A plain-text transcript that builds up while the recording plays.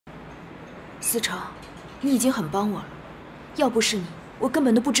思成，你已经很帮我了，要不是你，我根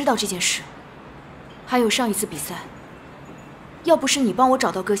本都不知道这件事。还有上一次比赛，要不是你帮我找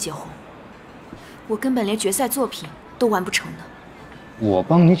到鸽血红，我根本连决赛作品都完不成呢。我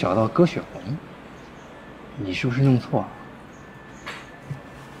帮你找到鸽血红，你是不是弄错了？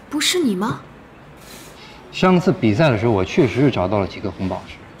不是你吗？上次比赛的时候，我确实是找到了几颗红宝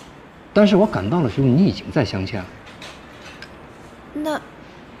石，但是我赶到的时候，你已经在镶嵌了。那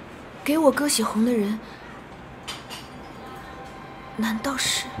给我鸽血红的人，难道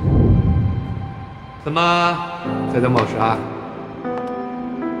是？怎么在等宝石啊？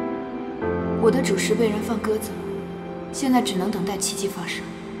我的主食被人放鸽子了，现在只能等待奇迹发生。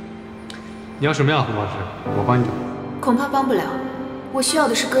你要什么样的红宝石？我帮你找。恐怕帮不了，我需要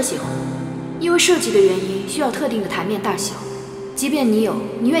的是鸽血红，因为设计的原因需要特定的台面大小。即便你有，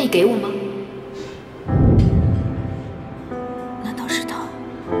你愿意给我吗？难道是他？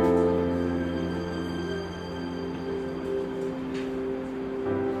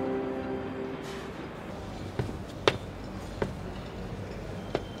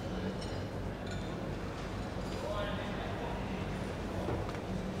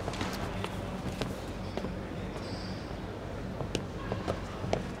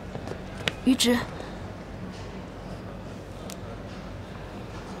于直，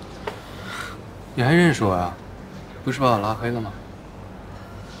你还认识我呀？不是把我拉黑了吗？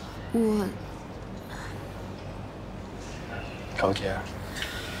高洁，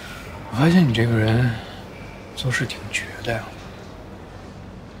我发现你这个人做事挺绝的呀。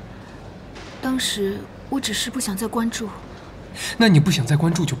当时我只是不想再关注。那你不想再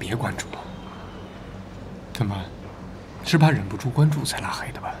关注就别关注了。怎么，是怕忍不住关注才拉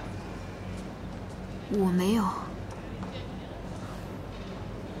黑的吧？我没有。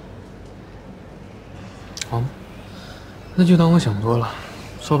好，那就当我想多了，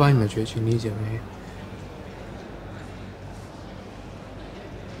错把你的绝情理解为……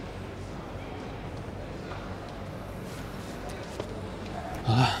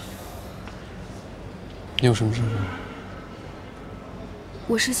好了，你有什么事吗？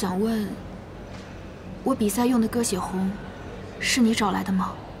我是想问，我比赛用的鸽血红，是你找来的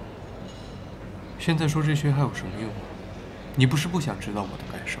吗？现在说这些还有什么用啊？你不是不想知道我的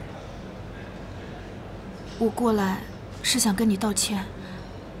感受吗？我过来是想跟你道歉，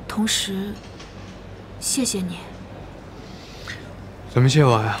同时谢谢你。怎么谢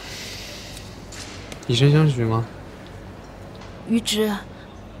我呀？以身相许吗？于直，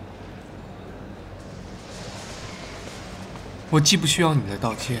我既不需要你的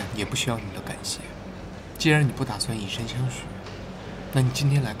道歉，也不需要你的感谢。既然你不打算以身相许，那你今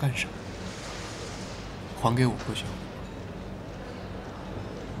天来干什么？还给我鸽血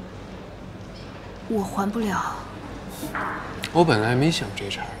红。我还不了。我本来没想这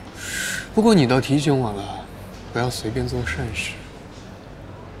茬，不过你倒提醒我了，不要随便做善事。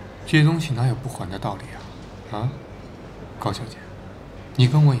这东西哪有不还的道理啊？啊，高小姐，你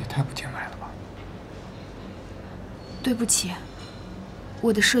跟我也太不见外了吧？对不起，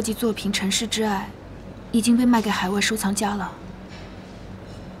我的设计作品《尘世之爱》已经被卖给海外收藏家了。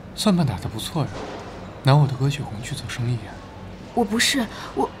算盘打得不错呀，拿我的鸽血红去做生意呀？我不是，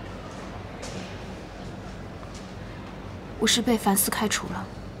我是被凡斯开除了。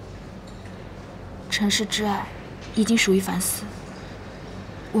《尘世之爱》已经属于凡斯，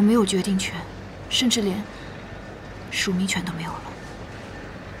我没有决定权，甚至连署名权都没有了。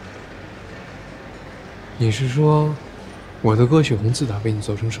你是说，我的鸽血红自打被你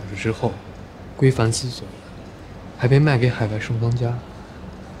做成首饰之后，归凡斯所有，还被卖给海外收藏家，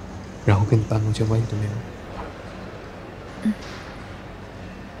然后跟你半毛钱关系都没有？嗯。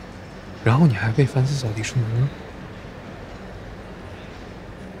然后你还被凡斯扫地出门了？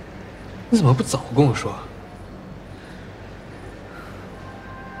你怎么不早跟我说？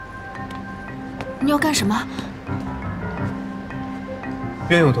你要干什么？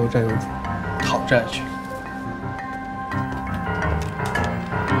冤有头债有主，讨债去。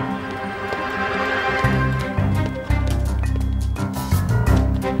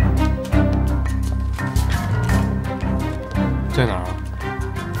在哪儿啊？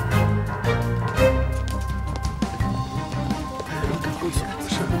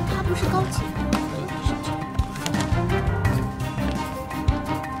他不是高洁。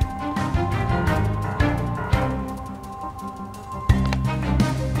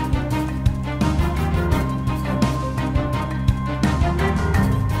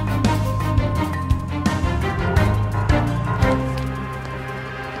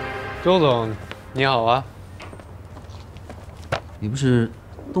周总，你好啊。你不是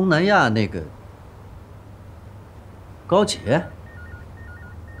东南亚那个高洁？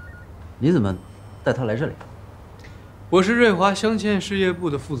你怎么带他来这里？我是瑞华镶嵌事业部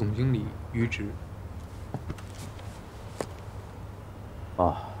的副总经理于直。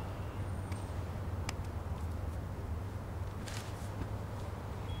哦。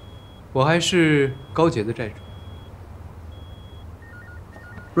我还是高洁的债主。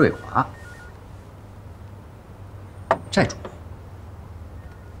瑞华债主。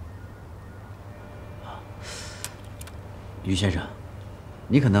于先生，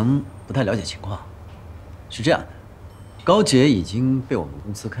你可能不太了解情况。是这样的，高洁已经被我们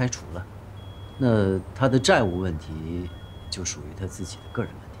公司开除了，那他的债务问题就属于他自己的个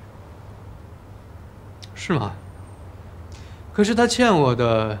人问题。是吗？可是他欠我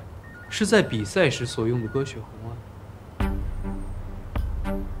的是在比赛时所用的鸽血鉆啊。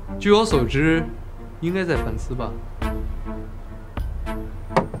据我所知，应该在反思吧。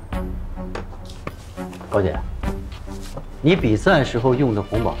高姐，你比赛时候用的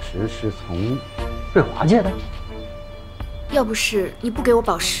红宝石是从瑞华借的？要不是你不给我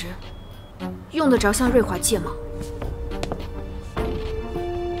宝石，用得着向瑞华借吗？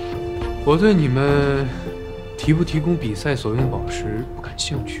我对你们提不提供比赛所用宝石不感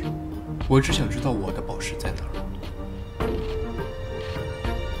兴趣，我只想知道我的宝石在哪儿。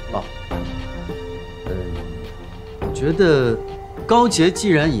哦，我觉得高洁既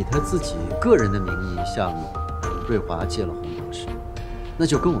然以他自己个人的名义向瑞华借了红宝石，那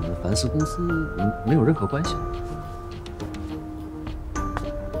就跟我们凡斯公司没有任何关系了。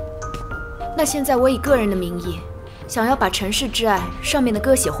那现在我以个人的名义，想要把《陈氏之爱》上面的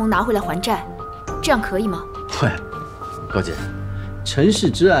鸽血镆拿回来还债，这样可以吗？喂，高姐，《陈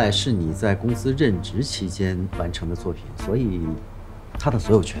氏之爱》是你在公司任职期间完成的作品，所以它的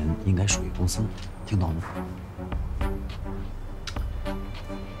所有权应该属于公司，听懂了吗？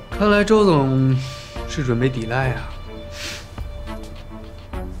看来周总是准备抵赖啊。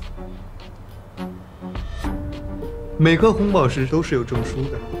每颗红宝石都是有证书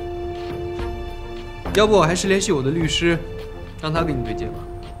的，要不我还是联系我的律师，让他给你对接吧。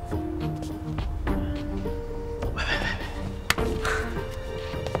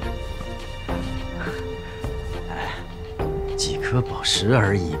几颗宝石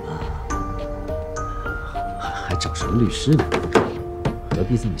而已嘛，还找什么律师呢？何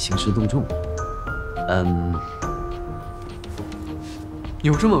必这么兴师动众？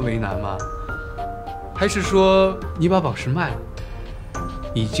有这么为难吗？还是说你把宝石卖了，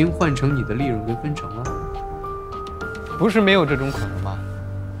已经换成你的利润跟分成了？不是没有这种可能吗？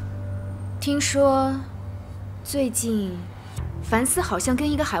听说最近凡斯好像跟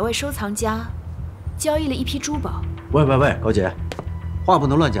一个海外收藏家交易了一批珠宝。喂，高姐，话不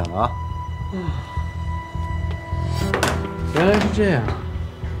能乱讲啊！原来是这样，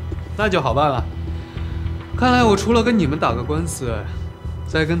那就好办了。看来我除了跟你们打个官司，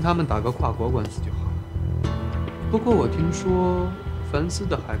再跟他们打个跨国官司就好了。不过我听说凡斯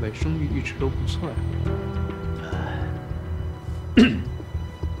的海外声誉一直都不错呀。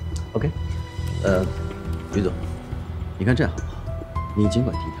OK， 于总，你看这样好不好？你尽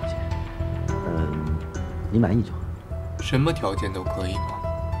管提条件，你满意就好。什么条件都可以吗？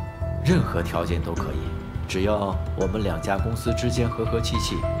任何条件都可以，只要我们两家公司之间和和气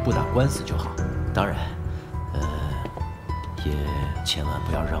气，不打官司就好。当然，也千万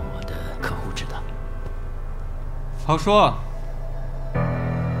不要让我的客户知道。好说，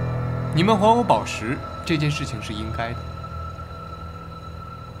你们还我宝石这件事情是应该的。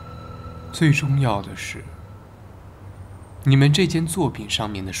最重要的是，你们这件作品上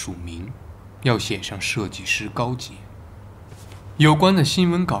面的署名要写上设计师高洁，有关的新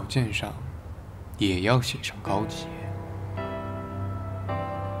闻稿件上也要写上高洁。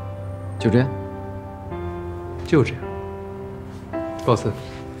就这样？就这样。告辞，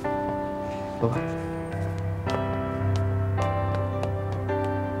拜拜。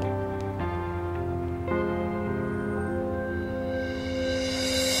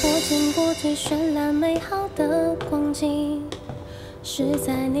我见过最绚烂美好的光景，是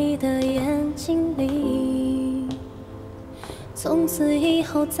在你的眼睛里。从此以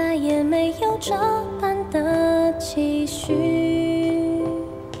后再也没有这般的期许。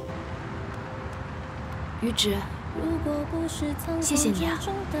于直，谢谢你啊。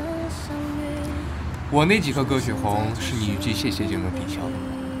我那几颗鸽血镆是你一句谢谢就能抵消的吗？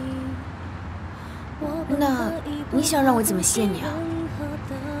那你想让我怎么谢你啊？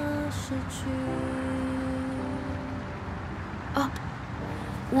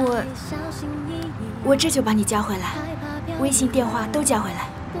我这就把你加回来，微信、电话都加回来。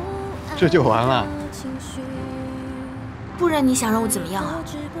这就完了？不然你想让我怎么样啊？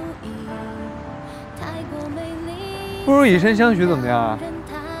不如以身相许怎么样啊？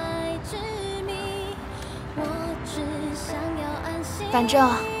反正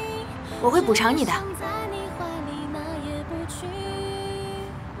我会补偿你的。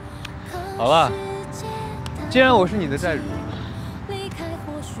好了，既然我是你的债主，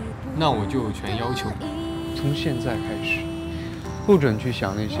那我就有权要求你，从现在开始，不准去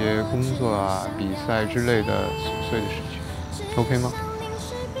想那些工作啊、比赛之类的琐碎的事情 ，OK 吗？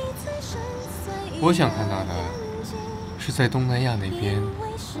我想看到的是在东南亚那边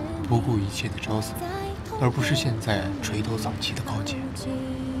不顾一切的招子，而不是现在垂头丧气的高洁。